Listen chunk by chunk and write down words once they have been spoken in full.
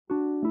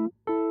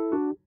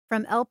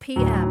From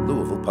LPM,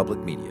 Louisville Public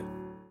Media.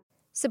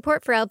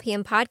 Support for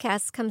LPM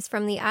podcasts comes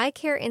from the Eye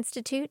Care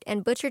Institute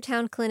and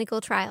Butchertown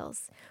Clinical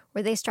Trials,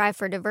 where they strive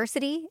for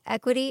diversity,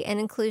 equity, and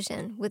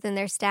inclusion within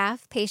their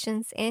staff,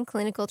 patients, and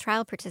clinical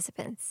trial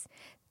participants.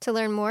 To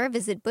learn more,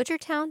 visit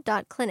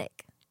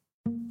butchertown.clinic.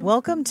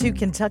 Welcome to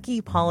Kentucky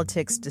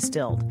Politics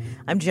Distilled.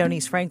 I'm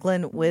Jonice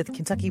Franklin with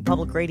Kentucky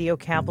Public Radio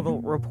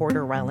Capitol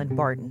reporter Ryland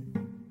Barton.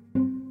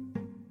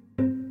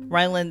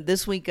 Ryland,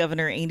 this week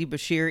Governor Andy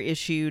Beshear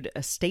issued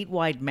a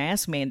statewide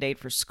mask mandate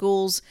for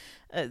schools.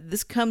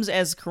 This comes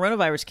as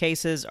coronavirus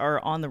cases are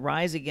on the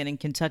rise again in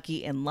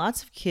Kentucky, and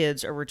lots of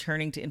kids are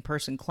returning to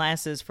in-person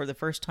classes for the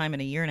first time in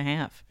a year and a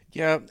half.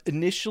 Yeah,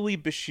 initially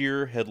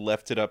Beshear had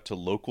left it up to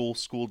local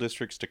school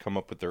districts to come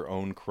up with their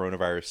own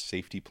coronavirus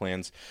safety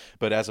plans.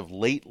 But as of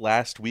late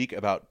last week,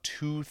 about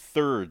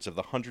 2/3 of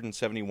the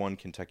 171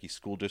 Kentucky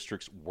school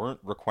districts weren't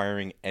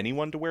requiring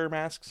anyone to wear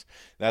masks.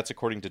 That's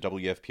according to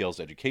WFPL's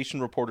education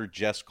reporter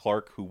Jess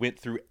Clark, who went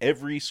through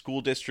every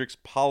school district's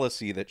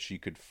policy that she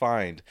could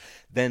find.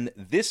 Then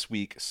this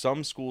week,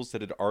 some schools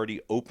that had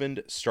already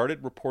opened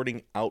started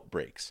reporting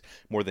outbreaks.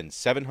 More than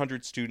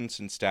 700 students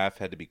and staff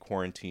had to be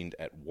quarantined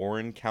at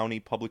Warren County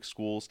Public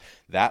Schools.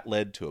 That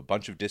led to a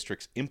bunch of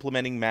districts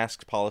implementing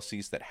mask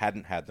policies that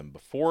hadn't had them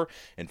before.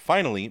 And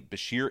finally,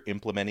 Beshear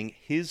implementing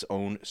his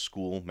own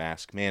school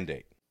mask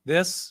mandate.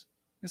 This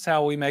is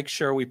how we make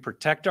sure we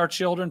protect our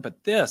children,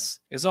 but this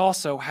is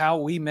also how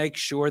we make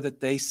sure that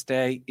they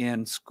stay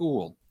in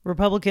school.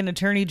 Republican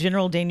Attorney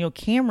General Daniel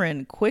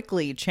Cameron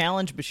quickly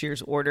challenged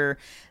Beshear's order.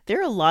 There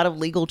are a lot of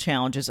legal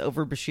challenges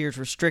over Beshear's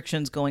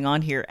restrictions going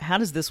on here. How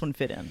does this one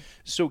fit in?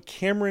 So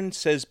Cameron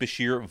says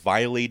Beshear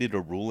violated a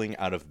ruling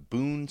out of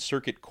Boone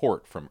Circuit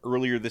Court from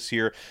earlier this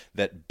year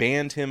that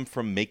banned him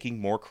from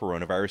making more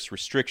coronavirus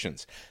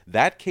restrictions.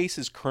 That case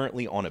is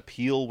currently on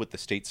appeal with the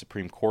state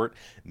Supreme Court.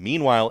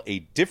 Meanwhile, a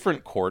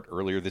different court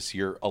earlier this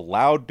year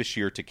allowed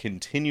Beshear to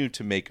continue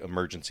to make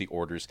emergency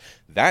orders.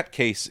 That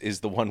case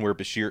is the one where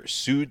Beshear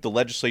sued the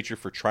legislature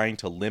for trying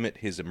to limit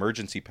his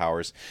emergency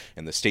powers,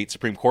 and the state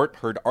Supreme Court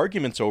heard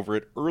arguments over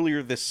it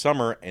earlier this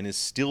summer and is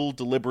still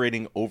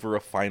deliberating over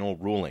a final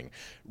ruling.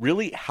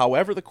 Really,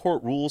 however the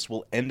court rules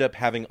will end up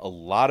having a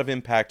lot of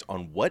impact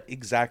on what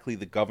exactly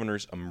the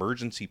governor's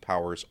emergency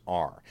powers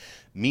are.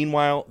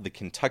 Meanwhile, the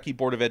Kentucky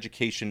Board of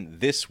Education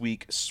this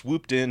week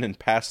swooped in and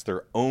passed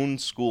their own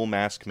school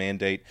mask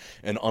mandate,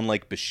 and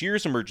unlike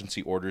Beshear's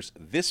emergency orders,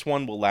 this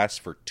one will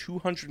last for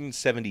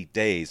 270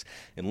 days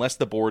unless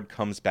the board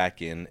comes back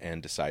in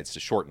and decides to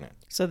shorten it.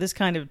 So this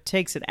kind of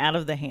takes it out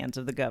of the hands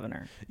of the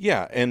governor.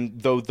 Yeah,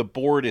 and though the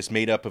board is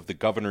made up of the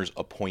governor's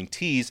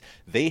appointees,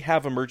 they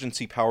have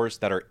emergency powers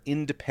that are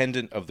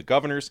independent of the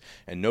governor's,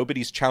 and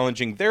nobody's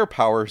challenging their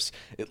powers,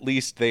 at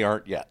least they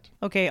aren't yet.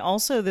 Okay,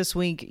 also this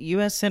week,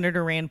 U.S.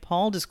 Senator Rand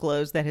Paul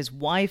disclosed that his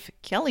wife,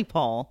 Kelly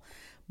Paul,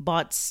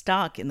 bought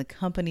stock in the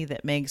company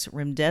that makes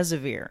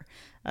remdesivir,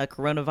 a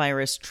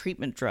coronavirus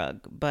treatment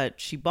drug. But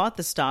she bought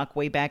the stock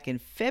way back in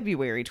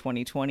February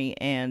 2020,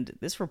 and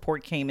this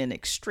report came in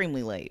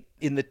extremely late.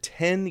 In the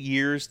 10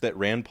 years that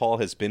Rand Paul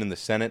has been in the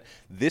Senate,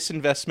 this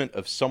investment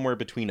of somewhere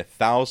between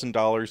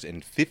 $1,000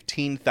 and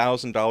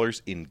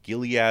 $15,000 in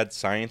Gilead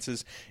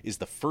Sciences is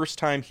the first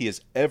time he has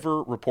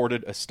ever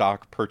reported a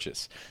stock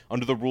purchase.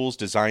 Under the rules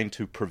designed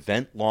to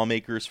prevent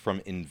lawmakers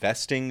from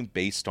investing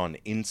based on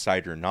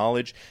insider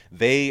knowledge,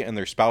 they and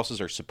their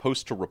spouses are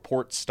supposed to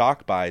report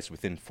stock buys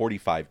within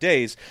 45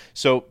 days.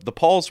 So the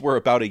Pauls were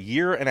about a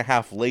year and a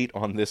half late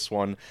on this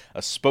one. A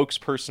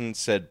spokesperson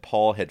said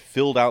Paul had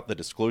filled out the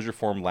disclosure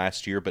form last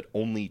year, but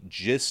only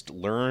just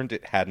learned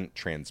it hadn't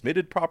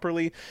transmitted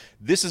properly.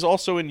 This is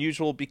also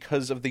unusual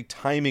because of the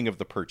timing of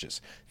the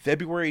purchase.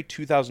 February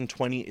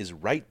 2020 is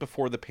right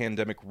before the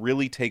pandemic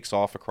really takes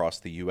off across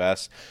the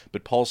U.S.,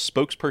 but Paul's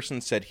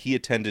spokesperson said he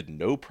attended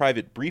no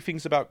private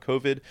briefings about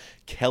COVID.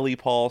 Kelly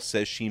Paul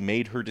says she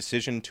made her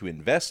decision to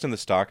invest in the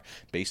stock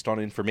based on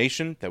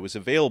information that was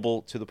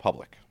available to the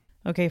public.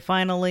 Okay,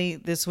 finally,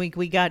 this week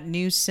we got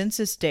new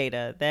census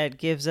data that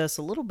gives us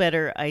a little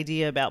better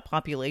idea about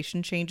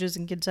population changes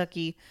in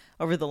Kentucky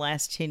over the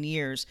last 10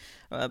 years.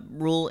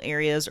 Rural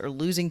areas are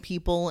losing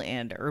people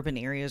and urban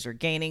areas are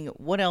gaining.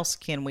 What else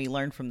can we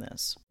learn from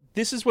this?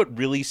 This is what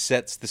really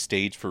sets the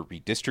stage for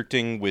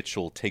redistricting, which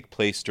will take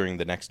place during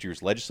the next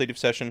year's legislative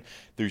session.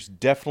 There's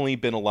definitely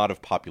been a lot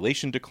of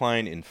population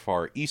decline in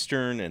far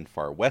eastern and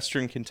far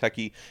western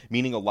Kentucky,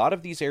 meaning a lot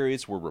of these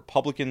areas where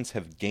Republicans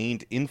have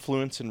gained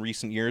influence in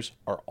recent years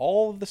are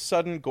all of a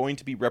sudden going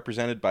to be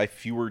represented by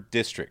fewer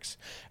districts.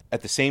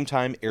 At the same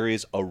time,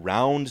 areas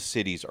around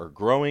cities are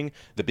growing.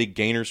 The big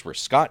gainers were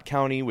Scott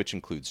County, which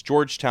includes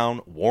Georgetown,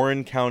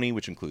 Warren County,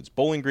 which includes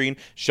Bowling Green,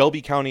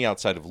 Shelby County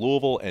outside of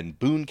Louisville, and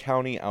Boone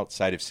County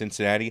outside of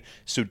Cincinnati.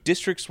 So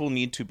districts will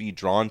need to be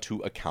drawn to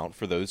account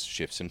for those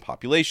shifts in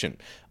population.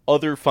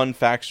 other fun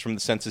facts from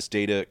the census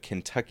data,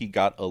 Kentucky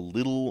got a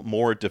little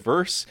more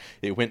diverse.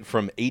 It went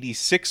from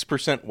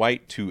 86%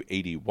 white to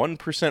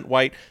 81%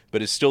 white,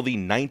 but is still the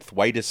 9th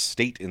whitest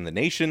state in the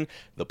nation.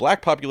 The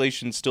black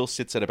population still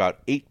sits at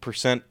about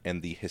 8%,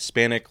 and the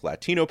Hispanic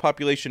Latino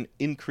population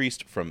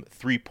increased from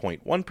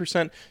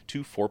 3.1%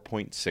 to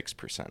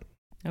 4.6%.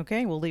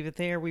 Okay, we'll leave it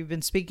there. We've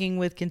been speaking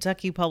with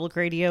Kentucky Public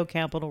Radio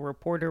Capitol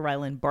reporter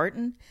Rylan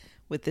Barton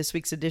with this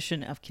week's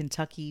edition of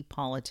Kentucky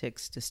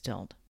Politics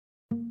Distilled.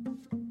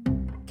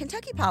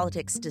 Kentucky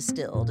Politics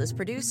Distilled is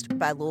produced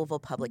by Louisville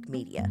Public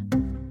Media.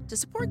 To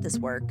support this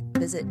work,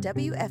 visit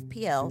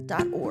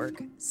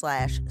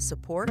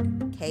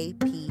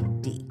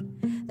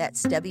wfpl.org/supportkpd.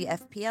 That's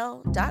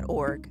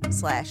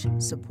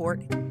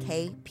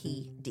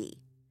wfpl.org/supportkpd.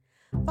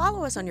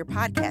 Follow us on your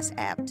podcast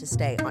app to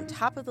stay on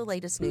top of the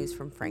latest news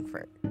from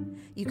Frankfort.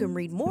 You can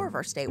read more of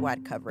our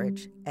statewide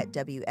coverage at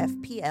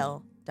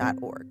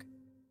wfpl.org.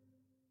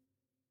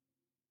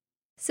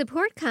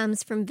 Support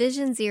comes from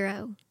Vision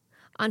Zero.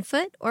 On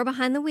foot or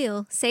behind the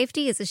wheel,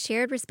 safety is a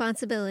shared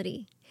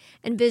responsibility.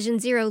 And Vision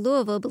Zero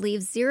Louisville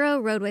believes 0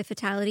 roadway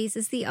fatalities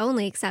is the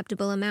only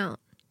acceptable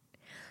amount.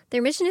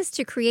 Their mission is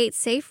to create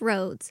safe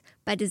roads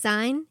by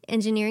design,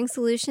 engineering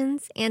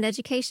solutions, and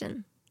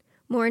education.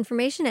 More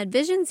information at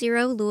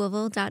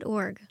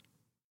visionzerolouisville.org.